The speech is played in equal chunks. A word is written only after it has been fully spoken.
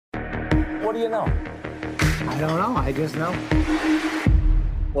what do you know? I don't know. I just know.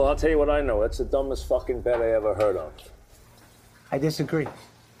 Well, I'll tell you what I know. It's the dumbest fucking bet I ever heard of. I disagree.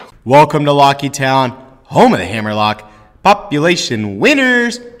 Welcome to Locky Town, home of the Hammerlock Population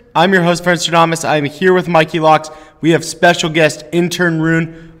Winners. I'm your host, Franstradamus. I'm here with Mikey Locks. We have special guest intern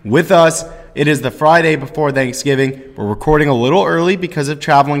Rune with us. It is the Friday before Thanksgiving. We're recording a little early because of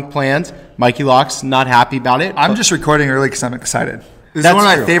traveling plans. Mikey Locks not happy about it. I'm just recording early because I'm excited. This That's is one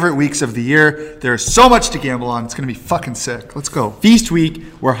of true. my favorite weeks of the year. There's so much to gamble on. It's going to be fucking sick. Let's go. Feast week.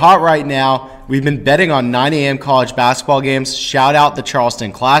 We're hot right now. We've been betting on 9 a.m. college basketball games. Shout out the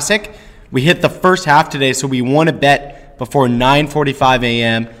Charleston Classic. We hit the first half today, so we want to bet before 9:45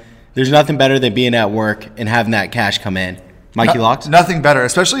 a.m. There's nothing better than being at work and having that cash come in. Mikey Locks? Nothing better,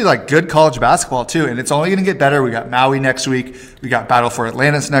 especially like good college basketball too. And it's only going to get better. We got Maui next week. We got Battle for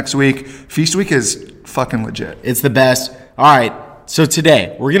Atlantis next week. Feast week is fucking legit. It's the best. All right. So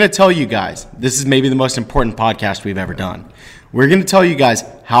today, we're going to tell you guys, this is maybe the most important podcast we've ever done. We're going to tell you guys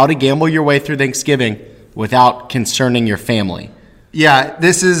how to gamble your way through Thanksgiving without concerning your family. Yeah,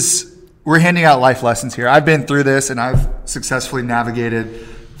 we're handing out life lessons here. I've been through this and I've successfully navigated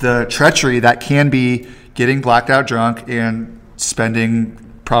the treachery that can be getting blacked out drunk and spending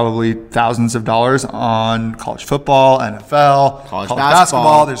probably thousands of dollars on college football, NFL, college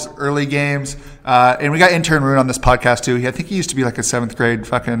basketball. There's early games. And we got intern Rune on this podcast too. I think he used to be like a 7th grade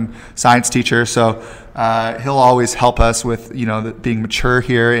fucking science teacher. So he'll always help us with, being mature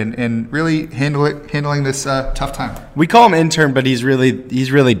here and really handling this tough time. We call him intern, but he's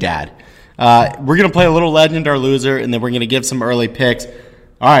really dad. We're going to play a little legend or loser, and then we're going to give some early picks.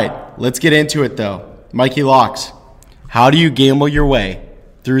 All right, let's get into it though. Mikey Locks, how do you gamble your way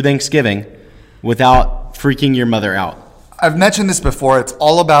through Thanksgiving without freaking your mother out? I've mentioned this before. It's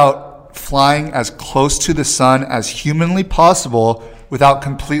all about flying as close to the sun as humanly possible without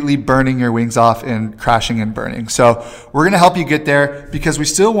completely burning your wings off and crashing and burning. So we're going to help you get there because we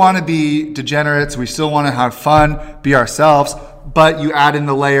still want to be degenerates. We still want to have fun, be ourselves, but you add in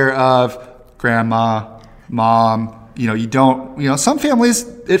the layer of grandma, mom, some families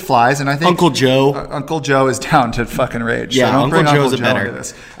it flies, and I think Uncle Joe. Uncle Joe is down to fucking rage. Yeah, so don't Uncle bring Joe's Uncle a Joe better. into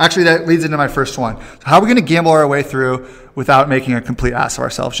this. Actually, that leads into my first one. So how are we going to gamble our way through without making a complete ass of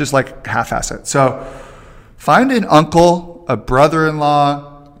ourselves? Just like half-ass it. So find an uncle, a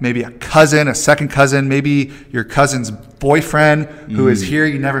brother-in-law, maybe a cousin, a second cousin, maybe your cousin's boyfriend who is here.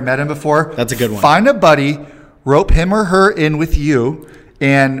 You never met him before. That's a good one. Find a buddy, rope him or her in with you,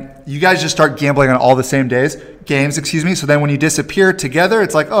 and you guys just start gambling on all the same games. So then when you disappear together,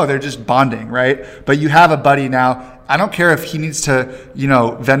 it's like, oh, they're just bonding, right? But you have a buddy now. I don't care if he needs to,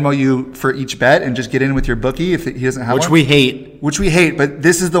 Venmo you for each bet and just get in with your bookie if he doesn't have one. Which we hate, but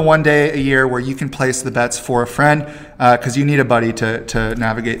this is the one day a year where you can place the bets for a friend because you need a buddy to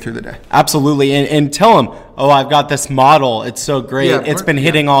navigate through the day. Absolutely. And tell him, I've got this model. It's so great. Yeah, it's been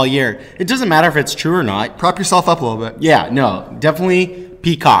hitting all year. It doesn't matter if it's true or not. Prop yourself up a little bit. Yeah, no, definitely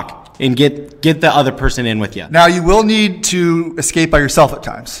peacock and get the other person in with you. Now, you will need to escape by yourself at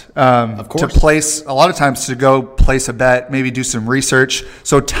times. Of course. A lot of times to go place a bet, maybe do some research.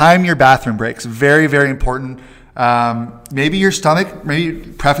 So time your bathroom breaks. Very, very important. Maybe your stomach, maybe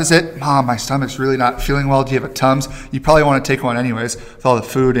preface it, Mom, my stomach's really not feeling well. Do you have a Tums? You probably want to take one anyways with all the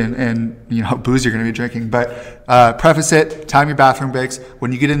food and booze you're going to be drinking. But preface it, time your bathroom breaks.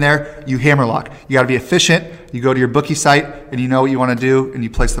 When you get in there, you hammerlock. You got to be efficient. You go to your bookie site and you know what you want to do and you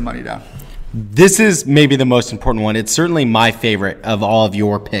place the money down. This is maybe the most important one. It's certainly my favorite of all of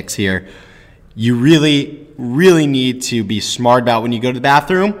your picks here. You really, really need to be smart about when you go to the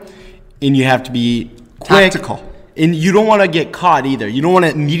bathroom, and you have to be quick. Tactical. And you don't want to get caught either. You don't want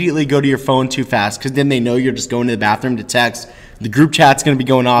to immediately go to your phone too fast because then they know you're just going to the bathroom to text. The group chat's going to be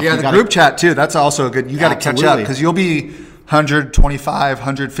going off. Yeah, group chat too. That's also a good. You got to catch up because you'll be 125,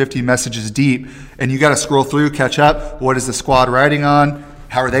 150 messages deep, and you got to scroll through, catch up. What is the squad riding on?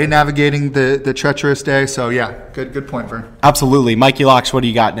 How are they navigating the treacherous day? So yeah, good point, Vern. Absolutely. Mikey Locks, what do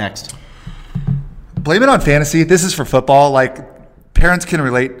you got next? Blame it on fantasy. This is for football. Like parents can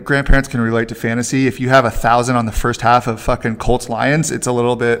relate, grandparents can relate to fantasy. If you have 1,000 on the first half of fucking Colts Lions, it's a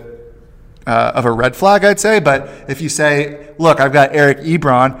little bit of a red flag, I'd say. But if you say, look, I've got Eric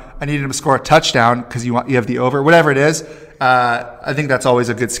Ebron, I need him to score a touchdown because you have the over, whatever it is, I think that's always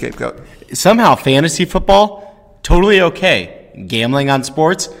a good scapegoat. Somehow fantasy football, totally okay. Gambling on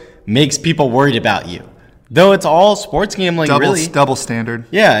sports makes people worried about you. Though it's all sports gambling, really. Double standard.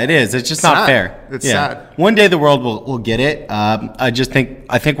 Yeah, it is. It's just not fair. It's sad. One day the world will get it. I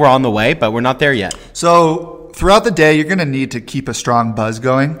think we're on the way, but we're not there yet. So throughout the day, you're going to need to keep a strong buzz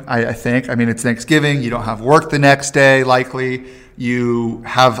going, I think. I mean, it's Thanksgiving. You don't have work the next day, likely. you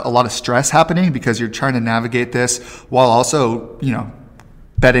have a lot of stress happening because you're trying to navigate this while also,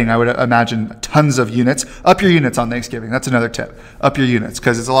 betting, I would imagine, tons of units. Up your units on Thanksgiving. That's another tip. Up your units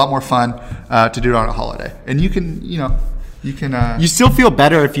because it's a lot more fun to do it on a holiday. And you can, You still feel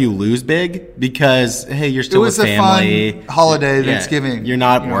better if you lose big because, hey, you're still with family. It was a fun holiday, Thanksgiving. You're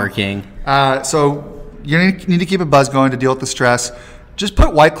not working. So you need to keep a buzz going to deal with the stress. Just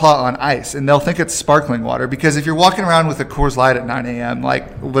put White Claw on ice, and they'll think it's sparkling water. Because if you're walking around with a Coors Light at 9 a.m., like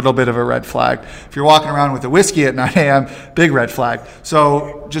a little bit of a red flag. If you're walking around with a whiskey at 9 a.m., big red flag.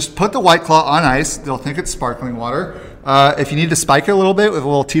 So just put the White Claw on ice. They'll think it's sparkling water. If you need to spike it a little bit with a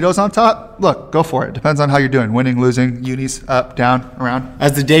little Tito's on top, look, go for it. Depends on how you're doing. Winning, losing, unis, up, down, around.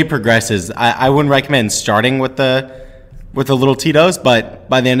 As the day progresses, I wouldn't recommend starting with the little Tito's, but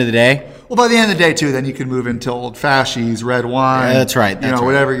by the end of the day. Well, by the end of the day, too, then you can move into old fashies, red wine. Yeah, that's right.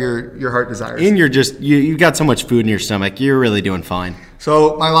 Whatever your heart desires. And you've got so much food in your stomach. You're really doing fine.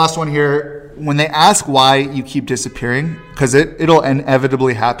 So my last one here, when they ask why you keep disappearing, because it'll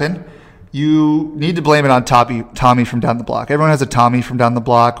inevitably happen, you need to blame it on Tommy from down the block. Everyone has a Tommy from down the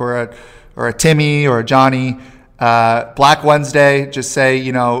block or a Timmy or a Johnny. Black Wednesday, just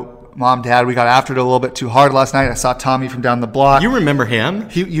say, Mom, Dad, we got after it a little bit too hard last night. I saw Tommy from down the block. You remember him?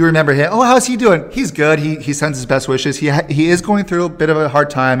 You remember him? Oh, how's he doing? He's good. He sends his best wishes. He is going through a bit of a hard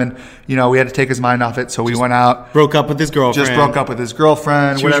time, and we had to take his mind off it. So we went out. Broke up with his girlfriend. Just broke up with his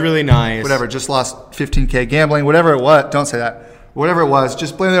girlfriend. She was really nice. Whatever. Just lost $15K gambling. Whatever it was. Don't say that. Whatever it was,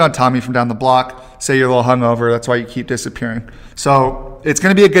 just blame it on Tommy from down the block. Say you're a little hungover. That's why you keep disappearing. So it's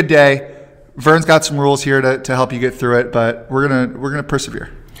going to be a good day. Vern's got some rules here to help you get through it, but we're gonna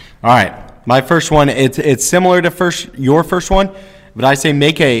persevere. All right. My first one, it's similar to your first one, but I say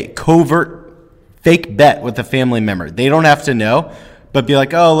make a covert fake bet with a family member. They don't have to know, but be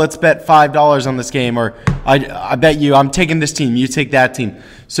like, oh, let's bet $5 on this game, or I bet you I'm taking this team, you take that team.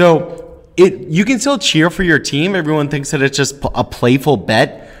 So you can still cheer for your team. Everyone thinks that it's just a playful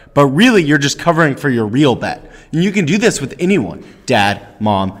bet, but really you're just covering for your real bet. And you can do this with anyone: dad,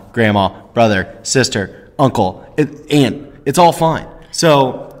 mom, grandma, brother, sister, uncle, aunt. It's all fine.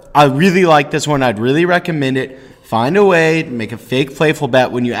 So I really like this one. I'd really recommend it. Find a way to make a fake playful bet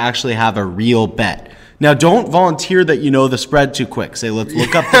when you actually have a real bet. Now, don't volunteer that you know the spread too quick. Say, let's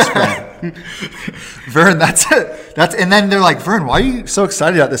look up the spread. Vern, that's it. And then they're like, Vern, why are you so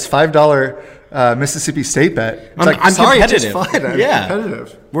excited about this $5 Mississippi State bet? I'm sorry, competitive. It's just fine. I'm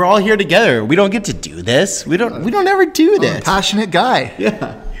competitive. We're all here together. We don't get to do this. We don't ever do this. I'm a passionate guy.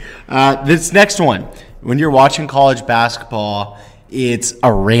 Yeah. This next one, when you're watching college basketball, it's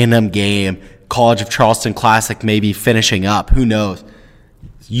a random game. College of Charleston Classic maybe finishing up. Who knows?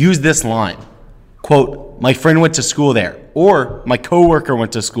 Use this line. Quote, my friend went to school there. Or my coworker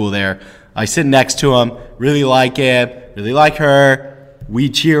went to school there. I sit next to him. Really like it. Really like her. We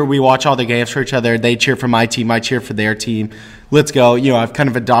cheer. We watch all the games for each other. They cheer for my team. I cheer for their team. Let's go. I've kind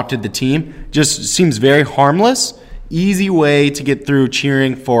of adopted the team. Just seems very harmless. Easy way to get through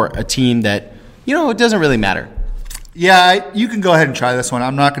cheering for a team that, it doesn't really matter. Yeah, you can go ahead and try this one.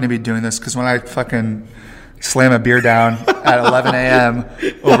 I'm not going to be doing this because when I fucking slam a beer down at 11 a.m.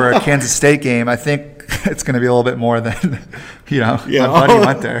 over a Kansas State game, I think it's going to be a little bit more than, my buddy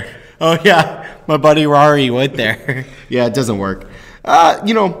went there. Oh, yeah. My buddy Rari went there. Yeah, it doesn't work.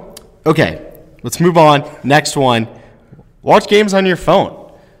 Okay, let's move on. Next one. Watch games on your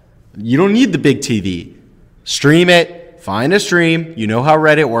phone. You don't need the big TV. Stream it. Find a stream. You know how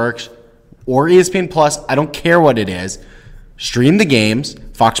Reddit works. Or ESPN Plus, I don't care what it is. Stream the games.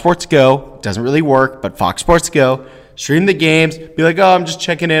 Fox Sports Go doesn't really work, but Fox Sports Go. Stream the games. Be like, oh, I'm just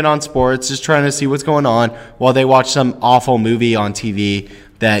checking in on sports, just trying to see what's going on while they watch some awful movie on TV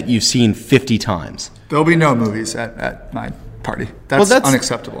that you've seen 50 times. There'll be no movies at my party. That's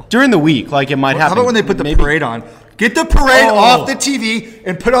unacceptable. During the week, it might happen. How about when they put the parade on? Get the parade off the TV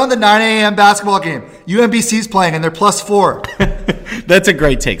and put on the 9 a.m. basketball game. UMBC's playing and they're +4. That's a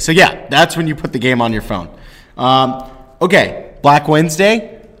great take. So, yeah, that's when you put the game on your phone. Okay, Black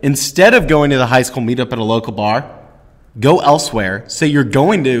Wednesday. Instead of going to the high school meetup at a local bar, go elsewhere. Say you're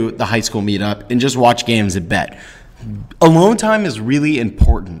going to the high school meetup and just watch games and bet. Alone time is really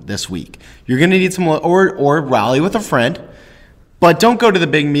important this week. You're going to need some, or rally with a friend. But don't go to the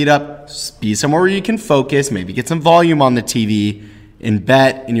big meetup. Be somewhere where you can focus, maybe get some volume on the TV, and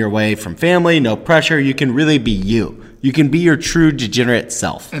bet in your way from family, no pressure. You can really be you. You can be your true degenerate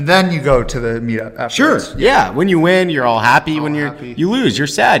self. And then you go to the meetup afterwards. Sure. Yeah. When you win, you're all happy. When you lose, you're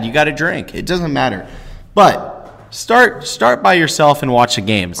sad. You got to drink. It doesn't matter. But start by yourself and watch the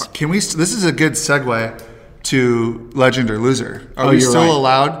games. This is a good segue to legend or loser. Are we still right.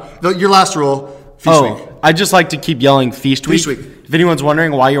 allowed? Your last rule. I just like to keep yelling Feast Week. Feast Week. If anyone's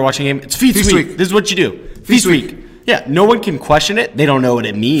wondering why you're watching a game, it's Feast Week. This is what you do. Feast Week. Yeah, no one can question it. They don't know what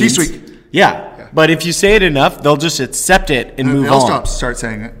it means. Feast Week. Yeah. But if you say it enough, they'll just accept it and move They'll on. start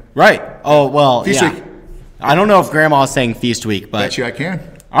saying it. Right. Oh, well, Feast yeah. Week. I don't know if Grandma's saying Feast Week, but... Bet you I can.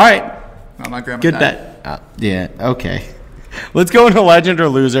 All right. Oh, my grandma Good died. bet. Yeah, okay. Let's go into Legend or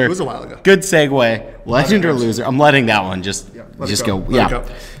Loser. It was a while ago. Good segue. Legend or Loser. I'm letting that one just go. Let it go.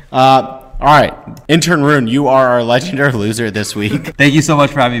 All right. Intern Rune, you are our Legend or Loser this week. Thank you so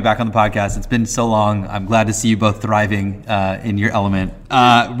much for having me back on the podcast. It's been so long. I'm glad to see you both thriving in your element.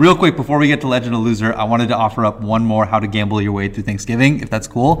 Real quick, before we get to Legend or Loser, I wanted to offer up one more how to gamble your way through Thanksgiving, if that's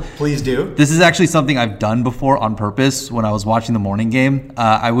cool. Please do. This is actually something I've done before on purpose when I was watching the morning game.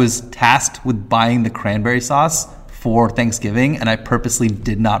 I was tasked with buying the cranberry sauce for Thanksgiving, and I purposely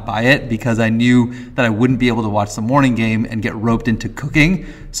did not buy it because I knew that I wouldn't be able to watch the morning game and get roped into cooking.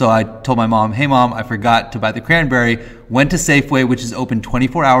 So I told my mom, hey mom, I forgot to buy the cranberry, went to Safeway, which is open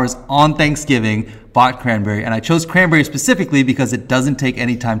 24 hours on Thanksgiving, bought cranberry. And I chose cranberry specifically because it doesn't take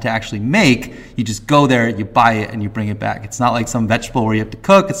any time to actually make. You just go there, you buy it, and you bring it back. It's not like some vegetable where you have to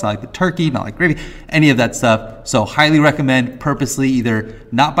cook. It's not like the turkey, not like gravy, any of that stuff. So highly recommend purposely either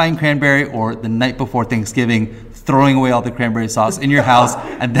not buying cranberry or the night before Thanksgiving, throwing away all the cranberry sauce in your house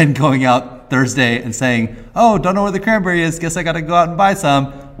and then going out Thursday and saying, oh, don't know where the cranberry is, guess I gotta go out and buy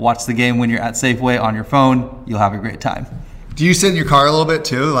some. Watch the game when you're at Safeway on your phone. You'll have a great time. Do you sit in your car a little bit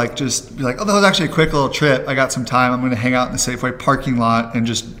too? Like just be like, oh, that was actually a quick little trip. I got some time. I'm going to hang out in the Safeway parking lot and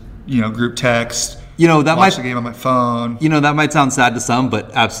just, group text. Watch the game on my phone. That might sound sad to some,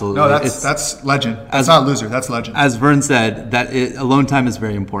 but absolutely. No, that's legend. That's not loser. That's legend. As Vern said, alone time is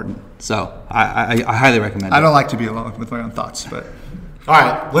very important. So I highly recommend it. I don't like to be alone with my own thoughts, but. All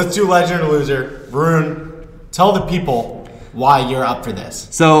right, let's do Legend or Loser. Rune, tell the people why you're up for this.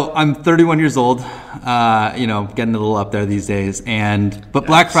 So I'm 31 years old, getting a little up there these days. But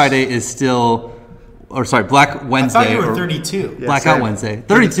Black Friday is still, Black Wednesday. I thought you were 32. Blackout Wednesday.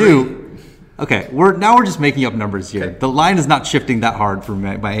 32. Okay, we're just making up numbers here. Okay. The line is not shifting that hard for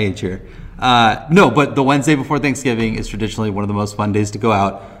my age here. No, but the Wednesday before Thanksgiving is traditionally one of the most fun days to go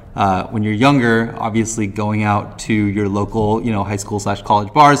out. When you're younger, obviously going out to your local, high school /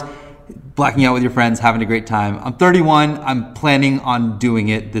 college bars, blacking out with your friends, having a great time. I'm 31. I'm planning on doing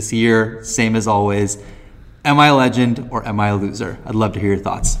it this year, same as always. Am I a legend or am I a loser? I'd love to hear your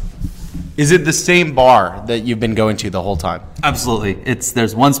thoughts. Is it the same bar that you've been going to the whole time? Absolutely.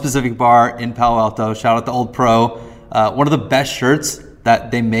 There's one specific bar in Palo Alto. Shout out to Old Pro. One of the best shirts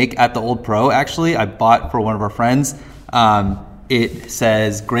that they make at the Old Pro, actually, I bought for one of our friends. It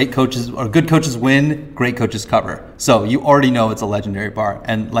says great coaches or good coaches win, great coaches cover. So you already know it's a legendary bar.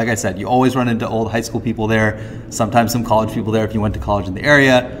 And like I said, you always run into old high school people there, sometimes some college people there if you went to college in the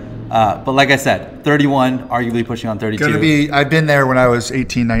area. But like I said, 31, arguably pushing on 32. I've been there when I was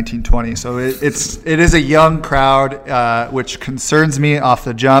 18, 19, 20. So it is a young crowd, which concerns me off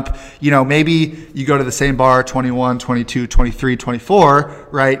the jump. Maybe you go to the same bar, 21, 22, 23, 24,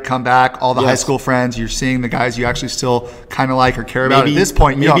 right? Come back, all the high school friends. You're seeing the guys you actually still kind of like or care about. At this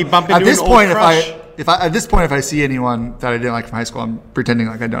point, bump into an old crush. If I see anyone that I didn't like from high school, I'm pretending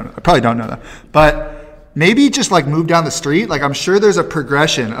like I don't know. I probably don't know them. But maybe just move down the street. I'm sure there's a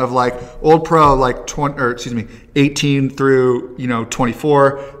progression of Old Pro 18 through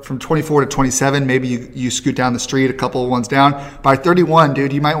 24. From 24 to 27, maybe you scoot down the street a couple of ones down. By 31,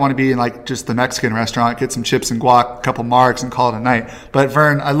 dude, you might want to be in just the Mexican restaurant, get some chips and guac, a couple marks, and call it a night. But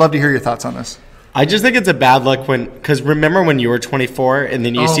Vern, I'd love to hear your thoughts on this. I just think it's a bad look because remember when you were 24 and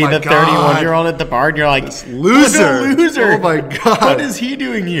then you see the 31-year-old at the bar and you're like, loser. Oh my God. What is he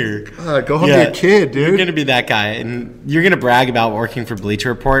doing here? Go home to your kid, dude. You're going to be that guy and you're going to brag about working for Bleacher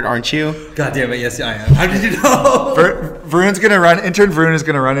Report, aren't you? God damn it, yes I am. How did you know? Intern Varun is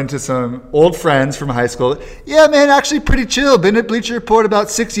going to run into some old friends from high school. Yeah, man, actually pretty chill. Been at Bleacher Report about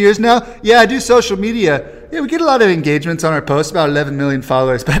 6 years now. Yeah, I do social media. Yeah, we get a lot of engagements on our posts, about 11 million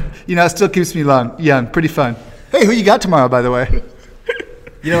followers, but, it still keeps me young, pretty fun. Hey, who you got tomorrow, by the way?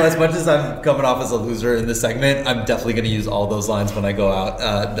 As much as I'm coming off as a loser in this segment, I'm definitely going to use all those lines when I go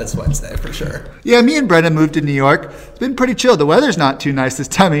out this Wednesday for sure. Yeah, me and Brendan moved to New York. It's been pretty chill. The weather's not too nice this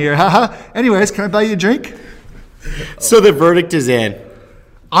time of year. Haha. Anyways, can I buy you a drink? So the verdict is in.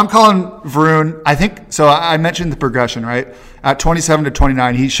 I'm calling Varun. I think so. I mentioned the progression, right? At 27 to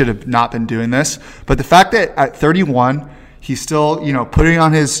 29, he should have not been doing this. But the fact that at 31, he's still, putting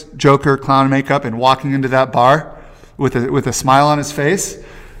on his Joker clown makeup and walking into that bar with a smile on his face,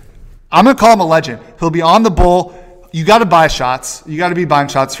 I'm gonna call him a legend. He'll be on the bull. You got to buy shots. You got to be buying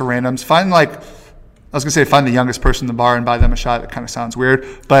shots for randoms. Find the youngest person in the bar and buy them a shot. It kind of sounds weird,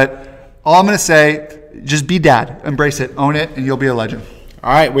 but all I'm gonna say, Just be dad. Embrace it. Own it, and you'll be a legend.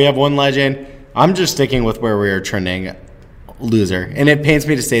 All right, we have one legend. I'm just sticking with where we are trending, loser. And it pains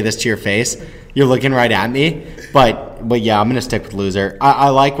me to say this to your face. You're looking right at me. But yeah, I'm going to stick with loser. I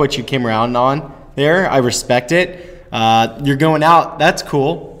like what you came around on there. I respect it. You're going out. That's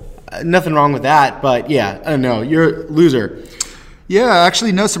cool. Nothing wrong with that. But yeah, no, you're loser. Yeah, I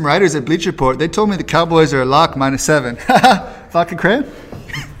actually know some writers at Bleacher Report. They told me the Cowboys are a lock -7. Fucking crap.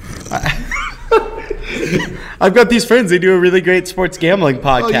 I've got these friends. They do a really great sports gambling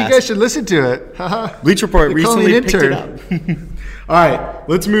podcast. Oh, you guys should listen to it. Bleacher Report They call me recently an picked it up. All right,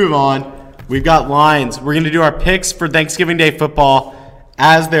 let's move on. We've got lines. We're going to do our picks for Thanksgiving Day football.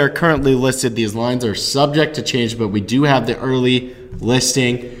 As they're currently listed, these lines are subject to change, but we do have the early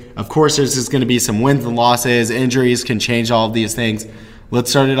listing. Of course, there's just going to be some wins and losses. Injuries can change all of these things. Let's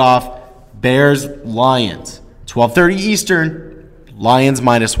start it off. Bears-Lions. 12:30 Eastern. Lions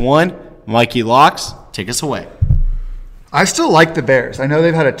 -1. Mikey Locks, take us away. I still like the Bears. I know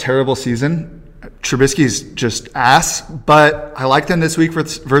they've had a terrible season. Trubisky's just ass, but I like them this week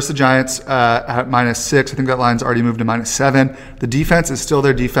versus the Giants at -6. I think that line's already moved to -7. The defense is still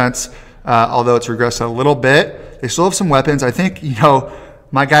their defense, although it's regressed a little bit. They still have some weapons. I think,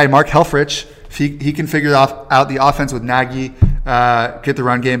 my guy Mark Helfrich, if he can figure out the offense with Nagy, get the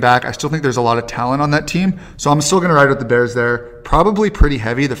run game back. I still think there's a lot of talent on that team, so I'm still going to ride with the Bears there. Probably pretty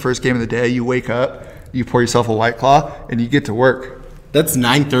heavy the first game of the day. You wake up, you pour yourself a White Claw, and you get to work. That's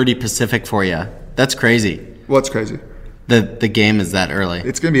 9:30 Pacific for you. That's crazy. What's crazy? The game is that early.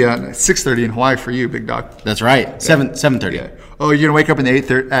 It's going to be at 6:30 in Hawaii for you, big dog. That's right. 7:30. Yeah. Oh, you're going to wake up at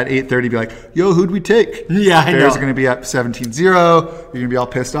 8:30 be like, yo, who'd we take? Yeah, I know. Bears are going to be up 17-0. You're going to be all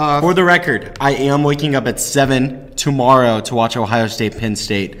pissed off. For the record, I am waking up at 7 tomorrow to watch Ohio State Penn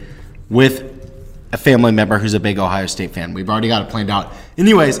State with a family member who's a big Ohio State fan. We've already got it planned out.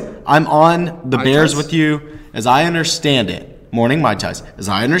 Anyways, I'm on the Bears with you. As I understand it, morning Mai Tais, as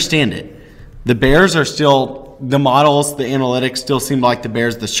I understand it, the Bears are still, the models, the analytics still seem like the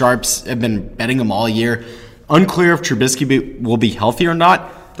Bears. The Sharps have been betting them all year. Unclear if Trubisky will be healthy or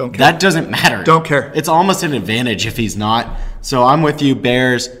not. Don't care. That doesn't matter. Don't care. It's almost an advantage if he's not. So I'm with you,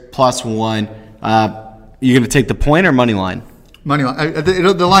 Bears +1. You going to take the point or money line? Money line.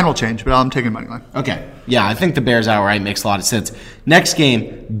 The line will change, but I'm taking money line. Okay. Yeah, I think the Bears outright makes a lot of sense. Next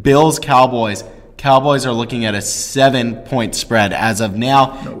game, Bills-Cowboys. Cowboys are looking at a 7-point spread as of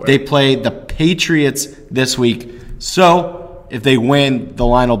now. No way. They play the Patriots this week. So if they win, the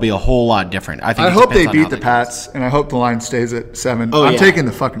line will be a whole lot different. I hope they beat the Pats, and I hope the line stays at 7. Oh, I'm yeah. taking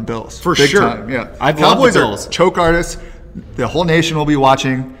the fucking Bills. For Big sure. time, yeah. Cowboys the are Bills. Choke artists. The whole nation will be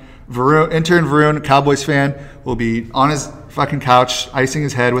watching. Intern Varun, Cowboys fan, will be on his fucking couch, icing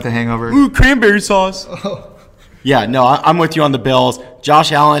his head with a hangover. Ooh, cranberry sauce. Yeah, no, I'm with you on the Bills.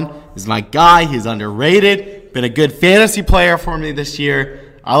 Josh Allen is my guy. He's underrated. Been a good fantasy player for me this year.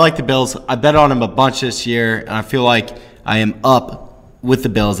 I like the Bills. I bet on him a bunch this year, and I feel like I am up with the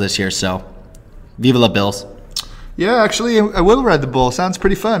Bills this year. So, viva la Bills. Yeah, actually, I will ride the bull. Sounds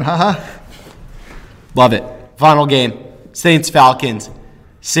pretty fun, haha. Love it. Final game, Saints-Falcons.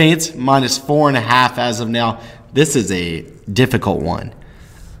 Saints -4.5 as of now. This is a difficult one.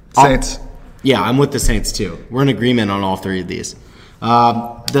 Saints. Yeah, I'm with the Saints too. We're in agreement on all three of these.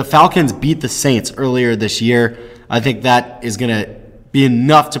 The Falcons beat the Saints earlier this year. I think that is going to be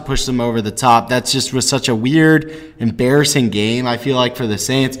enough to push them over the top. That's just was such a weird, embarrassing game, I feel like, for the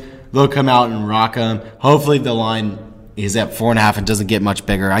Saints. They'll come out and rock them. Hopefully the line is at 4.5 and doesn't get much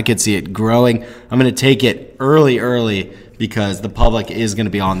bigger. I could see it growing. I'm going to take it early because the public is going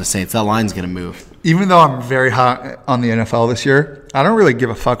to be on the Saints. That line's going to move. Even though I'm very hot on the NFL this year, I don't really give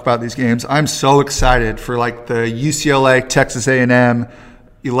a fuck about these games. I'm so excited for like the UCLA, Texas A&M,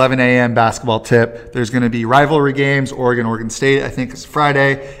 11 a.m. basketball tip. There's going to be rivalry games, Oregon State, I think is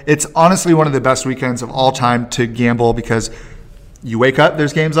Friday. It's honestly one of the best weekends of all time to gamble because you wake up,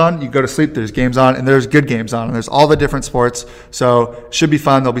 there's games on. You go to sleep, there's games on, and there's good games on. And there's all the different sports. So should be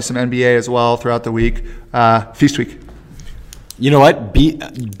fun. There'll be some NBA as well throughout the week. Feast week. You know what?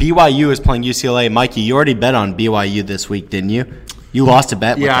 BYU is playing UCLA. Mikey, you already bet on BYU this week, didn't you? You lost a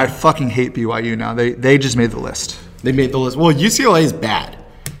bet with Yeah, I them. fucking hate BYU now. They just made the list. They made the list. Well, UCLA is bad.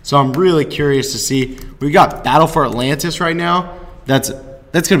 So I'm really curious to see. We got Battle for Atlantis right now. That's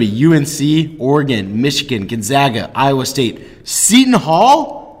going to be UNC, Oregon, Michigan, Gonzaga, Iowa State, Seton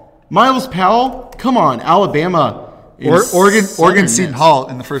Hall, Miles Powell. Come on, Alabama. Oregon Seton Hall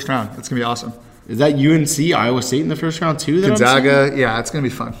in the first round. That's going to be awesome. Is that UNC, Iowa State in the first round too? Gonzaga, yeah, it's going to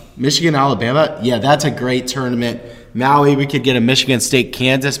be fun. Michigan, Alabama. Yeah, that's a great tournament. Maui, we could get a Michigan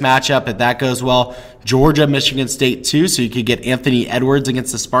State-Kansas matchup if that goes well. Georgia, Michigan State too, so you could get Anthony Edwards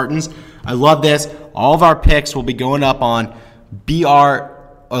against the Spartans. I love this. All of our picks will be going up on BR,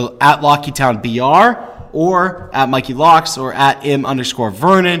 at LockyTown BR, or at Mikey Locks, or at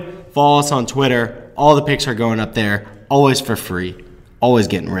M_Vernon. Follow us on Twitter. All the picks are going up there, always for free, always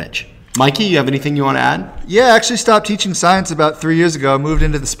getting rich. Mikey, you have anything you want to add? Yeah, I actually stopped teaching science about 3 years ago. I moved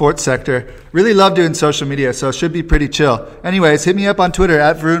into the sports sector. Really love doing social media, so it should be pretty chill. Anyways, hit me up on Twitter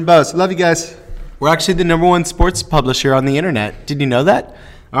at Varun Buzz. Love you guys. We're actually the #1 sports publisher on the internet. Did you know that?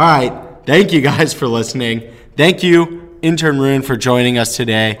 All right. Thank you guys for listening. Thank you, Intern Rune, for joining us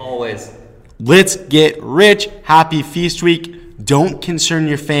today. Always. Let's get rich. Happy Feast Week. Don't concern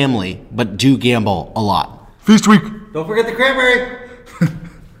your family, but do gamble a lot. Feast week. Don't forget the cranberry.